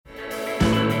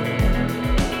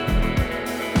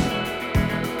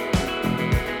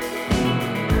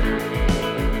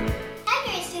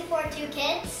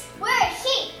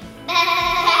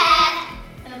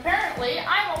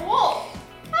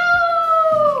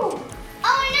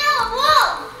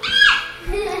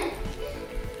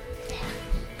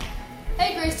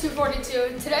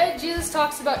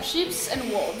talks about sheep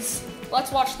and wolves.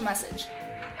 Let's watch the message.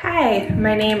 Hi,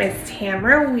 my name is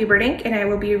Tamara Wieberdink, and I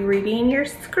will be reading your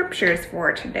scriptures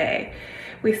for today.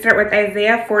 We start with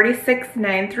Isaiah 46,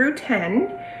 9 through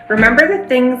 10. Remember the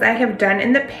things I have done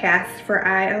in the past, for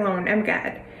I alone am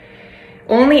God.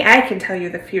 Only I can tell you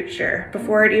the future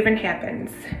before it even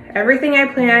happens. Everything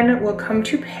I plan will come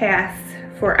to pass,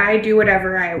 for I do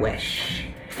whatever I wish.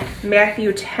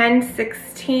 Matthew 10,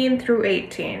 16 through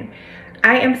 18.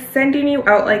 I am sending you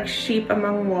out like sheep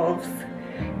among wolves.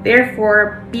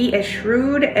 Therefore, be as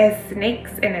shrewd as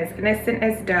snakes and as innocent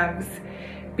as doves.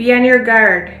 Be on your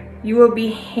guard. You will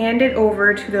be handed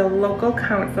over to the local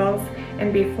councils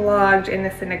and be flogged in the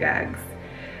synagogues.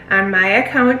 On my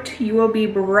account, you will be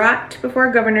brought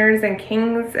before governors and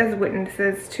kings as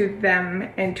witnesses to them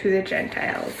and to the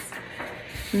Gentiles.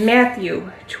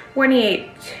 Matthew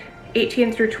 28,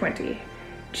 18 through 20.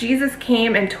 Jesus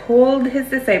came and told his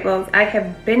disciples, I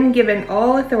have been given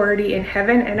all authority in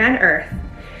heaven and on earth.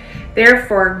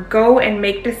 Therefore, go and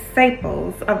make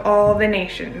disciples of all the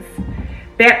nations,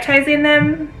 baptizing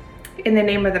them in the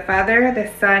name of the Father, the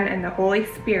Son, and the Holy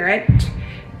Spirit.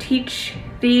 Teach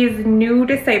these new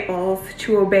disciples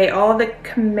to obey all the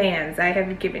commands I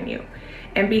have given you.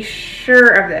 And be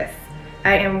sure of this,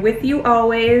 I am with you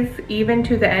always, even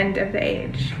to the end of the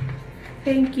age.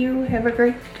 Thank you. Have a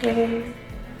great day.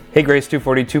 Hey, Grace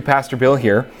 242, Pastor Bill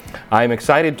here. I'm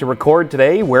excited to record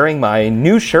today wearing my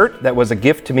new shirt that was a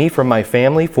gift to me from my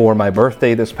family for my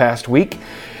birthday this past week.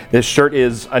 This shirt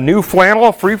is a new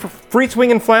flannel, free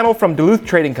swinging flannel from Duluth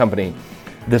Trading Company.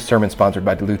 This sermon sponsored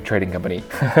by Duluth Trading Company.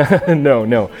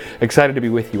 No. Excited to be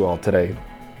with you all today.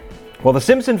 Well, the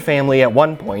Simpson family at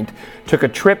one point took a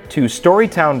trip to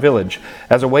Storytown Village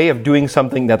as a way of doing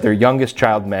something that their youngest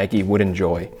child, Maggie, would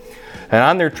enjoy. And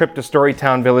on their trip to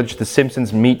Storytown Village, the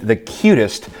Simpsons meet the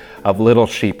cutest of little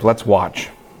sheep. Let's watch.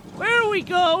 Where are we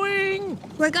going?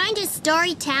 We're going to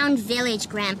Storytown Village,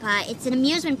 Grandpa. It's an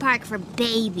amusement park for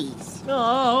babies.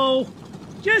 Oh,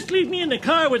 just leave me in the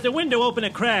car with the window open a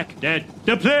crack. That's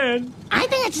the plan. I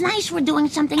think it's nice we're doing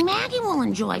something Maggie will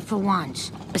enjoy for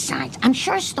once. Besides, I'm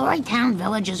sure Storytown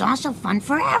Village is also fun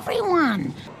for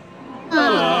everyone.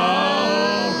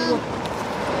 Oh.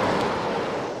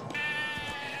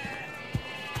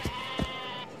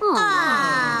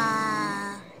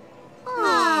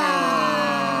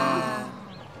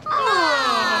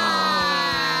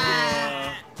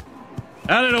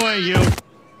 Out of the way, you.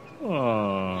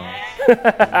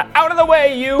 Out of the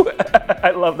way, you!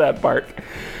 I love that part.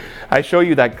 I show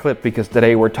you that clip because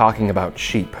today we're talking about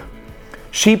sheep.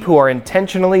 Sheep who are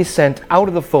intentionally sent out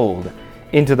of the fold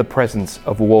into the presence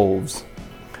of wolves.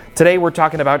 Today we're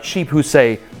talking about sheep who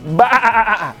say,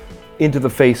 bah, into the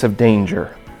face of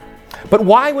danger. But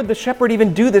why would the shepherd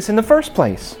even do this in the first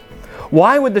place?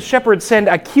 Why would the shepherd send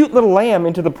a cute little lamb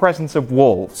into the presence of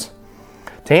wolves?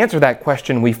 To answer that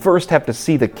question, we first have to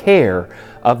see the care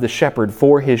of the shepherd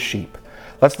for his sheep.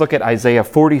 Let's look at Isaiah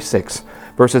 46,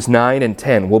 verses 9 and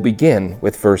 10. We'll begin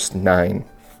with verse 9.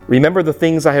 Remember the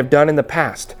things I have done in the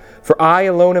past, for I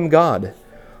alone am God.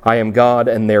 I am God,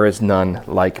 and there is none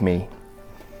like me.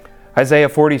 Isaiah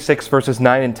 46, verses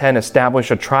 9 and 10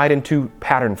 establish a tried and true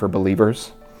pattern for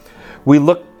believers. We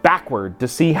look backward to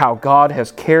see how God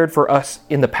has cared for us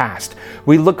in the past.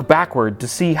 We look backward to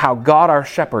see how God, our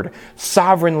shepherd,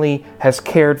 sovereignly has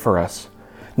cared for us.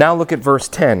 Now look at verse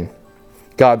 10.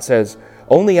 God says,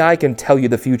 only I can tell you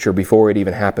the future before it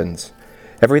even happens.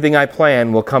 Everything I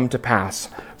plan will come to pass,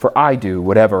 for I do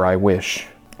whatever I wish.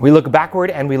 We look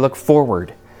backward and we look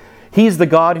forward. He's the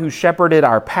God who shepherded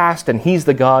our past, and He's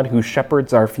the God who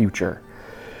shepherds our future.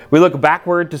 We look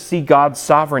backward to see God's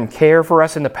sovereign care for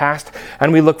us in the past,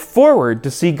 and we look forward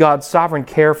to see God's sovereign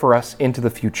care for us into the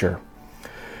future.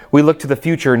 We look to the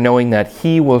future knowing that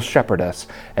He will shepherd us,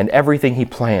 and everything He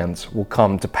plans will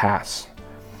come to pass.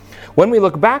 When we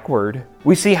look backward,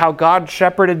 we see how God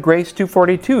shepherded Grace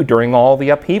 242 during all the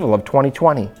upheaval of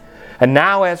 2020. And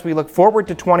now as we look forward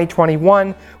to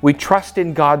 2021, we trust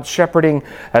in God's shepherding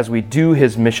as we do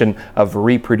His mission of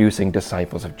reproducing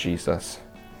disciples of Jesus.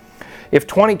 If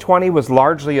 2020 was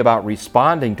largely about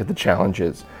responding to the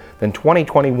challenges, then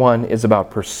 2021 is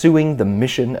about pursuing the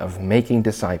mission of making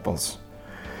disciples.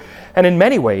 And in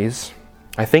many ways,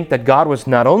 I think that God was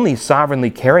not only sovereignly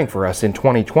caring for us in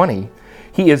 2020,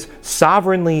 He is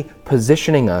sovereignly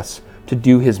positioning us to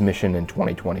do His mission in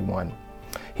 2021.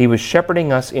 He was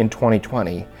shepherding us in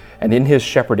 2020, and in His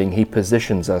shepherding, He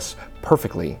positions us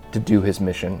perfectly to do His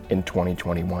mission in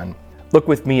 2021. Look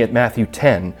with me at Matthew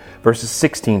 10, verses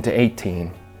 16 to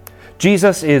 18.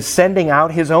 Jesus is sending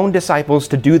out his own disciples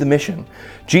to do the mission.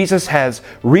 Jesus has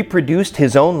reproduced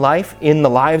his own life in the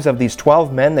lives of these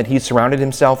 12 men that he surrounded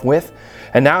himself with.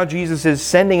 And now Jesus is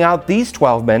sending out these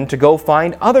 12 men to go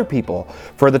find other people,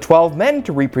 for the 12 men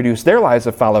to reproduce their lives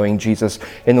of following Jesus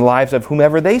in the lives of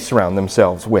whomever they surround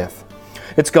themselves with.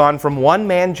 It's gone from one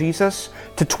man, Jesus,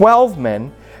 to 12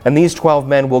 men, and these 12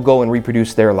 men will go and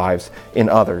reproduce their lives in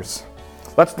others.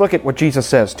 Let's look at what Jesus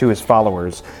says to his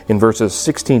followers in verses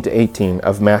 16 to 18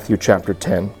 of Matthew chapter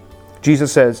 10.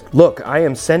 Jesus says, "Look, I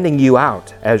am sending you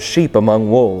out as sheep among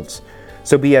wolves.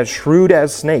 So be as shrewd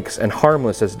as snakes and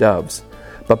harmless as doves.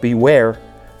 But beware,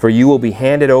 for you will be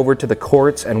handed over to the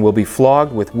courts and will be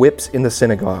flogged with whips in the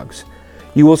synagogues.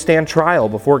 You will stand trial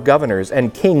before governors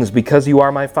and kings because you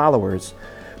are my followers.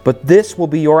 But this will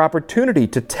be your opportunity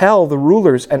to tell the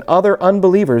rulers and other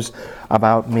unbelievers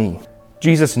about me."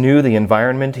 Jesus knew the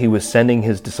environment he was sending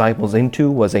his disciples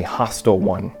into was a hostile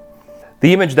one.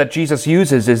 The image that Jesus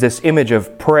uses is this image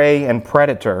of prey and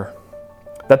predator,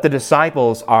 that the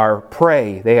disciples are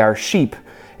prey, they are sheep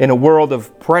in a world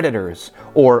of predators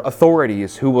or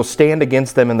authorities who will stand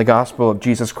against them in the gospel of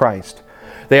Jesus Christ.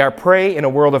 They are prey in a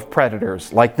world of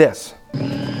predators like this.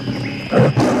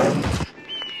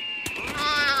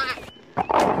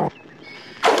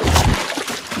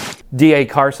 D.A.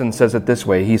 Carson says it this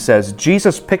way. He says,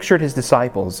 Jesus pictured his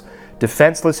disciples,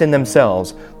 defenseless in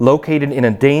themselves, located in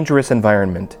a dangerous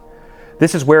environment.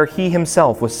 This is where he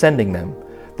himself was sending them.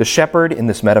 The shepherd, in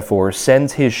this metaphor,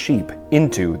 sends his sheep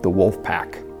into the wolf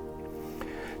pack.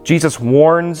 Jesus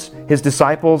warns his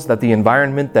disciples that the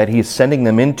environment that he is sending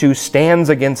them into stands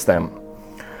against them.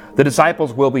 The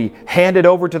disciples will be handed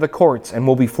over to the courts and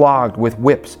will be flogged with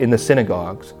whips in the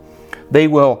synagogues. They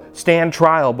will stand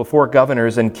trial before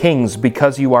governors and kings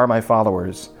because you are my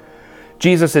followers.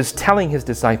 Jesus is telling his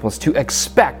disciples to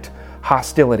expect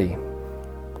hostility.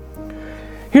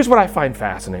 Here's what I find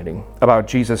fascinating about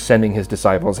Jesus sending his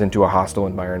disciples into a hostile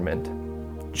environment.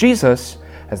 Jesus,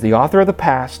 as the author of the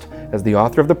past, as the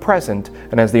author of the present,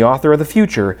 and as the author of the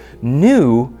future,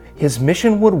 knew his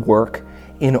mission would work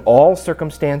in all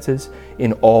circumstances,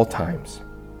 in all times,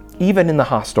 even in the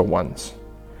hostile ones.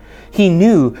 He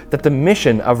knew that the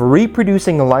mission of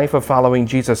reproducing a life of following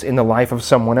Jesus in the life of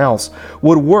someone else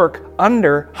would work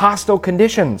under hostile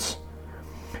conditions.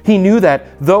 He knew that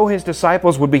though his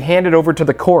disciples would be handed over to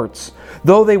the courts,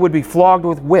 though they would be flogged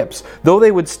with whips, though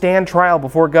they would stand trial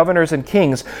before governors and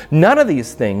kings, none of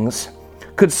these things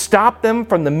could stop them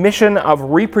from the mission of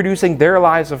reproducing their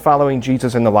lives of following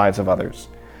Jesus in the lives of others.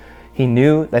 He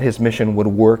knew that his mission would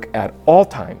work at all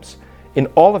times, in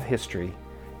all of history,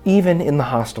 even in the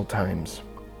hostile times.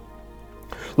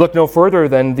 Look no further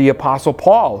than the Apostle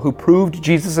Paul, who proved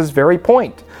Jesus' very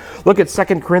point. Look at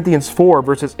 2 Corinthians 4,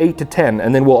 verses 8 to 10,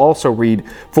 and then we'll also read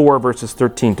 4, verses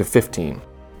 13 to 15.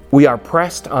 "We are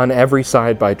pressed on every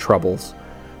side by troubles,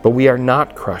 but we are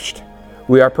not crushed.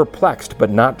 We are perplexed,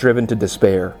 but not driven to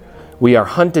despair. We are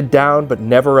hunted down, but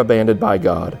never abandoned by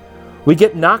God. We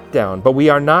get knocked down, but we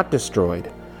are not destroyed.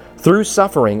 Through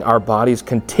suffering, our bodies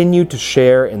continue to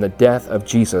share in the death of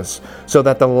Jesus, so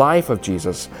that the life of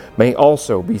Jesus may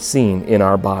also be seen in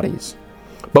our bodies.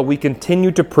 But we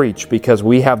continue to preach because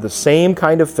we have the same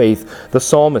kind of faith the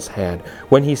psalmist had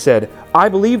when he said, 'I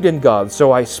believed in God,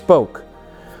 so I spoke.'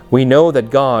 We know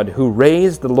that God, who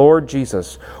raised the Lord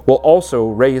Jesus, will also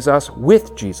raise us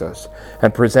with Jesus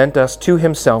and present us to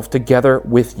himself together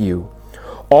with you.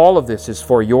 All of this is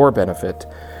for your benefit.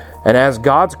 And as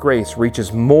God's grace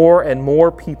reaches more and more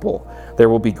people, there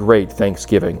will be great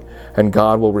thanksgiving, and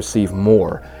God will receive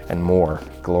more and more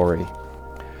glory."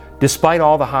 Despite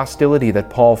all the hostility that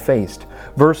Paul faced,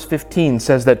 verse 15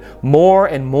 says that more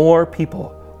and more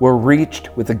people were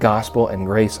reached with the gospel and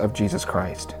grace of Jesus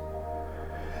Christ.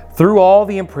 Through all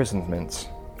the imprisonments,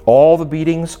 all the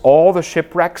beatings, all the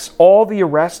shipwrecks, all the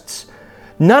arrests,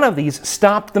 none of these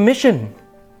stopped the mission.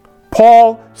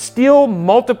 Paul still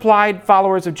multiplied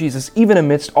followers of Jesus even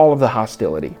amidst all of the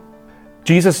hostility.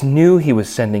 Jesus knew he was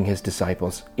sending his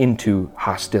disciples into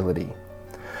hostility.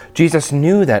 Jesus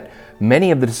knew that many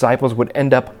of the disciples would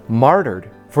end up martyred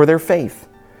for their faith.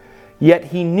 Yet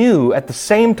he knew at the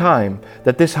same time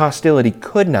that this hostility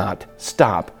could not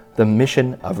stop the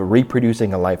mission of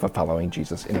reproducing a life of following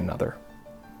Jesus in another.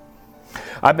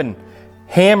 I've been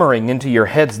hammering into your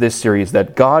heads this series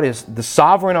that God is the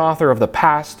sovereign author of the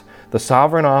past, the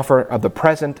sovereign author of the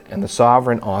present, and the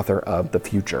sovereign author of the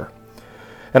future.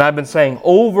 And I've been saying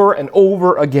over and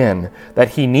over again that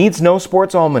he needs no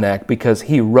sports almanac because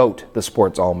he wrote the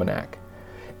sports almanac.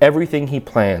 Everything he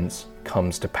plans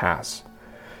comes to pass.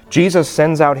 Jesus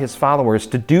sends out his followers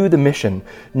to do the mission,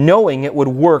 knowing it would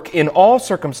work in all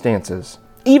circumstances,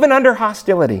 even under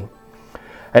hostility.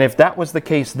 And if that was the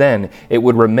case then, it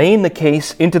would remain the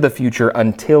case into the future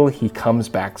until he comes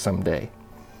back someday.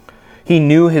 He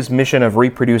knew his mission of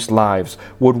reproduced lives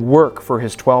would work for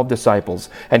his 12 disciples,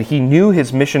 and he knew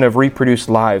his mission of reproduced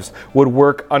lives would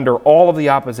work under all of the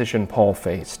opposition Paul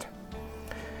faced.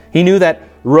 He knew that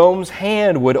Rome's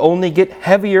hand would only get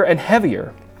heavier and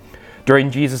heavier.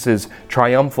 During Jesus'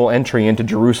 triumphal entry into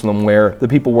Jerusalem, where the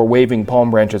people were waving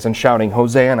palm branches and shouting,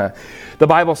 "Hosanna," the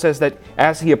Bible says that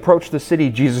as he approached the city,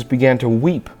 Jesus began to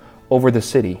weep over the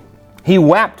city. He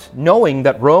wept knowing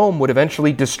that Rome would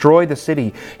eventually destroy the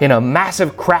city in a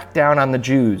massive crackdown on the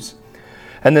Jews.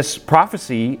 And this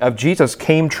prophecy of Jesus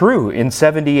came true in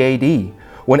 70 AD,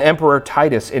 when Emperor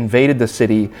Titus invaded the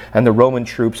city and the Roman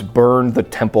troops burned the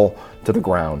temple to the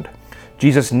ground.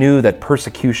 Jesus knew that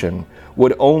persecution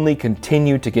would only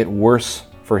continue to get worse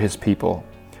for his people.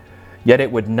 Yet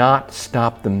it would not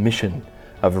stop the mission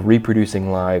of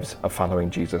reproducing lives of following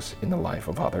Jesus in the life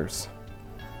of others.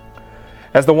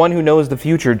 As the one who knows the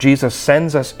future, Jesus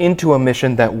sends us into a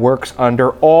mission that works under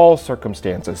all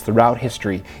circumstances throughout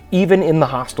history, even in the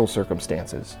hostile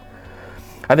circumstances.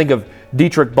 I think of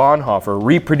Dietrich Bonhoeffer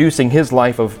reproducing his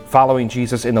life of following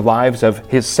Jesus in the lives of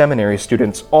his seminary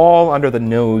students, all under the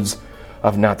nose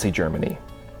of Nazi Germany.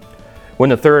 When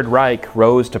the Third Reich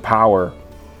rose to power,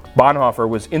 Bonhoeffer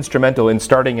was instrumental in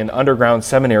starting an underground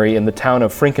seminary in the town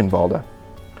of Finkenwalde.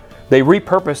 They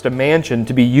repurposed a mansion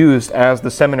to be used as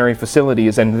the seminary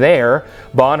facilities, and there,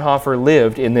 Bonhoeffer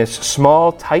lived in this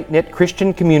small, tight-knit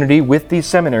Christian community with these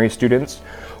seminary students,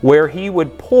 where he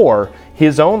would pour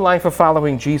his own life of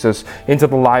following Jesus into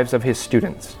the lives of his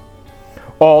students.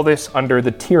 All this under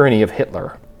the tyranny of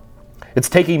Hitler. It's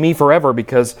taking me forever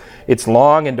because it's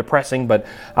long and depressing, but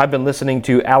I've been listening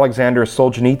to Alexander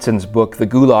Solzhenitsyn's book, The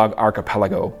Gulag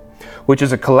Archipelago, which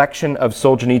is a collection of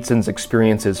Solzhenitsyn's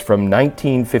experiences from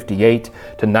 1958 to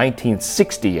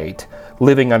 1968,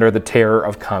 living under the terror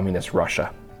of Communist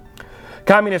Russia.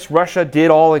 Communist Russia did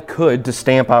all it could to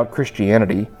stamp out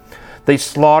Christianity. They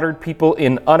slaughtered people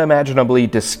in unimaginably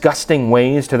disgusting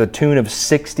ways to the tune of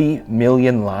 60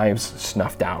 million lives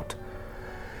snuffed out.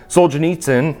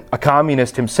 Solzhenitsyn, a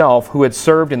communist himself who had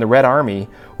served in the Red Army,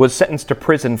 was sentenced to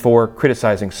prison for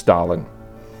criticizing Stalin.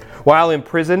 While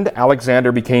imprisoned,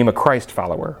 Alexander became a Christ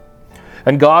follower.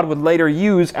 And God would later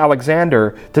use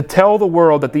Alexander to tell the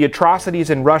world that the atrocities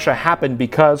in Russia happened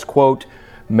because, quote,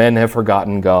 men have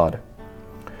forgotten God.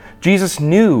 Jesus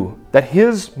knew that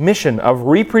his mission of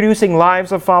reproducing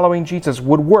lives of following Jesus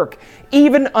would work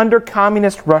even under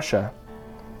communist Russia.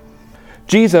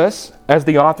 Jesus, as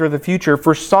the author of the future,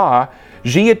 foresaw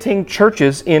Jiating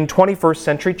churches in 21st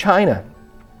century China.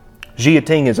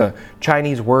 Jiating is a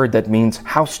Chinese word that means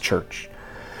house church.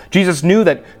 Jesus knew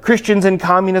that Christians in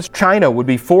communist China would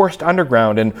be forced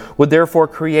underground and would therefore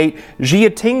create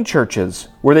Jiating churches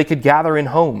where they could gather in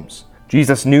homes.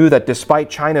 Jesus knew that despite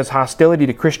China's hostility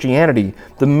to Christianity,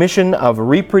 the mission of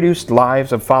reproduced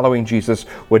lives of following Jesus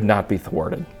would not be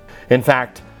thwarted. In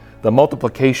fact, the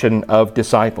multiplication of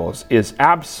disciples is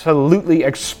absolutely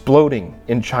exploding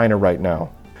in China right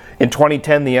now. In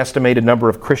 2010, the estimated number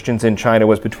of Christians in China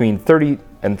was between 30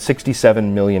 and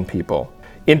 67 million people.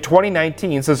 In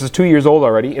 2019, so this is 2 years old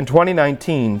already, in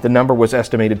 2019, the number was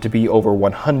estimated to be over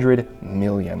 100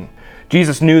 million.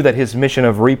 Jesus knew that his mission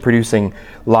of reproducing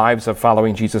lives of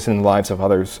following Jesus in the lives of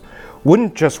others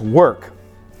wouldn't just work,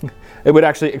 it would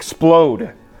actually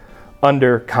explode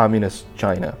under communist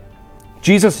China.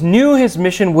 Jesus knew his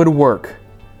mission would work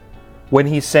when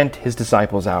he sent his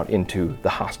disciples out into the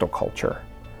hostile culture.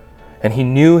 And he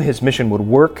knew his mission would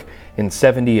work in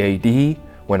 70 AD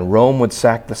when Rome would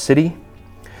sack the city.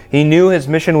 He knew his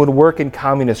mission would work in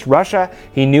communist Russia.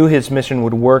 He knew his mission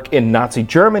would work in Nazi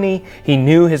Germany. He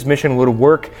knew his mission would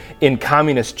work in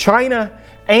communist China.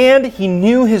 And he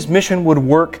knew his mission would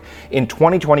work in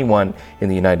 2021 in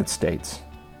the United States.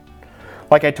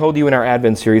 Like I told you in our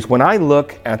Advent series, when I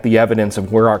look at the evidence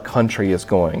of where our country is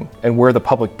going and where the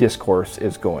public discourse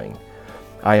is going,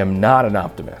 I am not an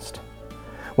optimist.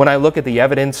 When I look at the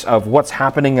evidence of what's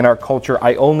happening in our culture,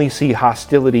 I only see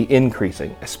hostility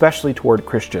increasing, especially toward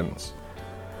Christians.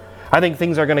 I think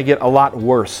things are going to get a lot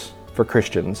worse for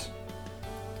Christians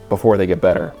before they get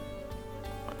better.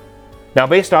 Now,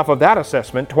 based off of that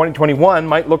assessment, 2021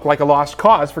 might look like a lost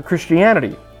cause for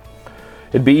Christianity.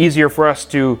 It'd be easier for us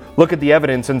to look at the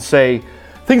evidence and say,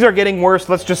 things are getting worse,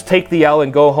 let's just take the L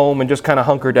and go home and just kind of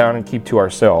hunker down and keep to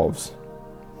ourselves.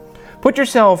 Put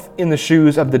yourself in the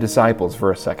shoes of the disciples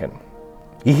for a second.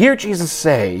 You hear Jesus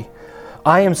say,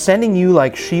 I am sending you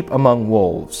like sheep among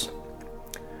wolves.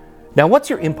 Now, what's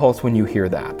your impulse when you hear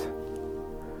that?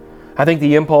 I think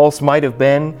the impulse might have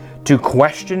been to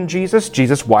question Jesus.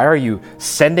 Jesus, why are you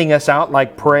sending us out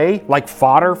like prey, like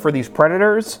fodder for these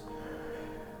predators?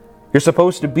 You're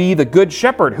supposed to be the good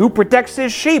shepherd who protects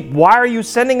his sheep. Why are you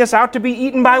sending us out to be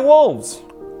eaten by wolves?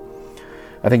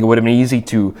 I think it would have been easy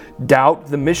to doubt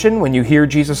the mission when you hear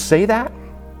Jesus say that.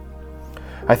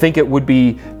 I think it would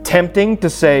be tempting to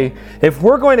say, if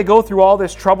we're going to go through all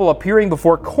this trouble appearing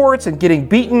before courts and getting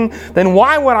beaten, then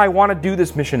why would I want to do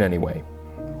this mission anyway?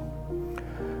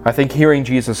 I think hearing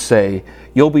Jesus say,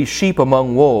 you'll be sheep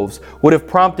among wolves, would have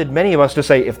prompted many of us to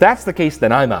say, if that's the case,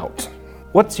 then I'm out.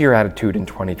 What's your attitude in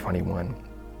 2021?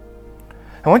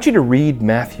 I want you to read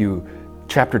Matthew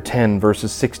chapter 10,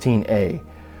 verses 16a,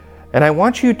 and I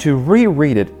want you to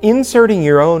reread it, inserting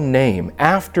your own name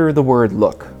after the word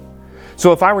look.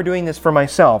 So if I were doing this for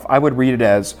myself, I would read it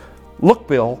as, look,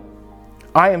 Bill,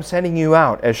 I am sending you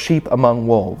out as sheep among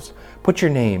wolves. Put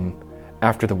your name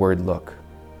after the word look.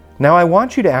 Now I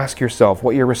want you to ask yourself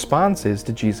what your response is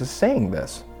to Jesus saying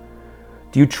this.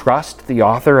 Do you trust the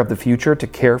author of the future to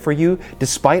care for you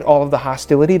despite all of the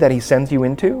hostility that he sends you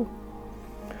into?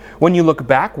 When you look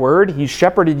backward, he's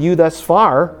shepherded you thus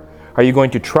far. Are you going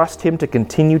to trust him to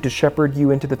continue to shepherd you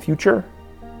into the future?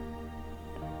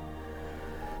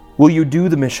 Will you do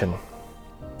the mission,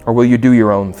 or will you do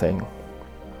your own thing?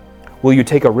 Will you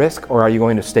take a risk, or are you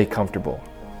going to stay comfortable?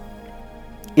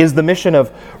 Is the mission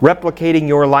of replicating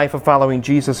your life of following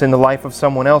Jesus in the life of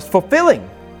someone else fulfilling?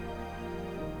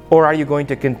 Or are you going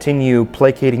to continue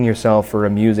placating yourself or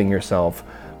amusing yourself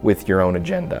with your own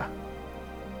agenda?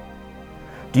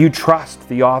 Do you trust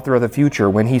the author of the future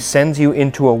when he sends you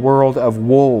into a world of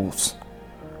wolves?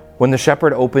 When the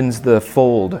shepherd opens the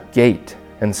fold gate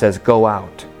and says, go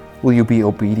out, will you be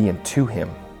obedient to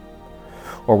him?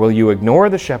 Or will you ignore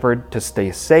the shepherd to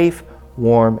stay safe,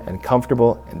 warm, and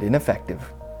comfortable and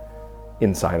ineffective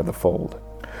inside of the fold?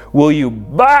 Will you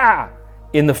bah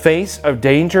in the face of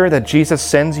danger that Jesus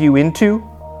sends you into?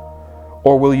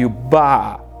 Or will you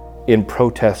bah in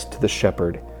protest to the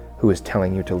shepherd who is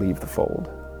telling you to leave the fold?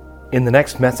 In the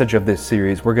next message of this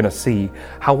series, we're going to see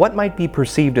how what might be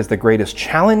perceived as the greatest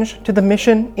challenge to the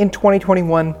mission in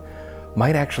 2021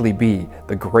 might actually be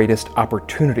the greatest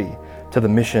opportunity to the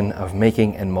mission of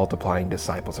making and multiplying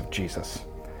disciples of Jesus.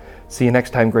 See you next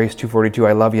time, Grace 242.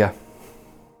 I love you.